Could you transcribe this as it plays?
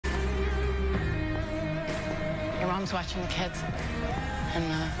mom's watching the kids. And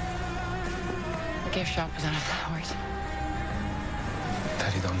the gift shop was out of flowers.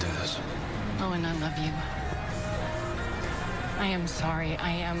 Teddy, don't do this. Owen, I love you. I am sorry.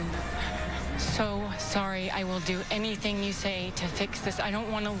 I am so sorry. I will do anything you say to fix this. I don't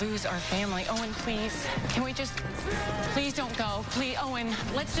want to lose our family. Owen, please. Can we just... Please don't go. Please, Owen,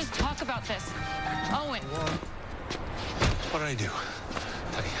 let's just talk about this. Owen. What did I do?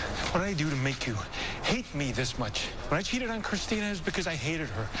 Teddy, what did I do to make you hate me this much? When I cheated on Christina, it was because I hated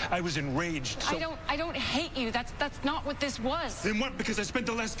her. I was enraged. So... I don't hate you. That's not what this was. Then what? Because I spent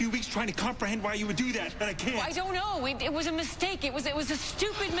the last few weeks trying to comprehend why you would do that, but I can't. Well, I don't know. It was a mistake. It was a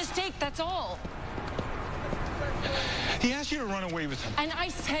stupid mistake. That's all. He asked you to run away with him. And I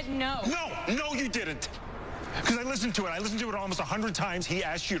said no. No, you didn't. Because I listened to it. I listened to it almost 100 times. He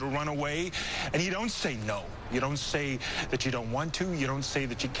asked you to run away, and you don't say no. You don't say that you don't want to. You don't say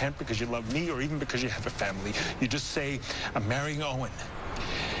that you can't because you love me or even because you have a family. You just say, I'm marrying Owen.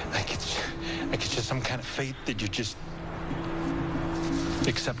 Like it's just some kind of fate that you just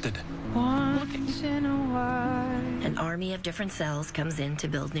accepted. Once in a while, An army of different cells comes in to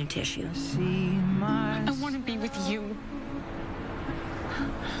build new tissue. I want to be with you.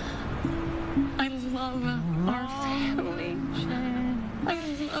 I love our family. I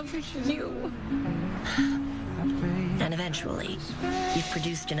love you. And eventually, you've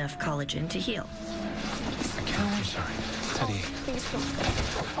produced enough collagen to heal. I can't. I'm sorry. Teddy. Please don't.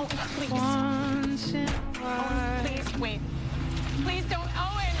 Oh, please. once in a while. Owen, please wait. Please don't.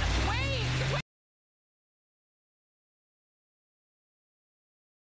 Owen!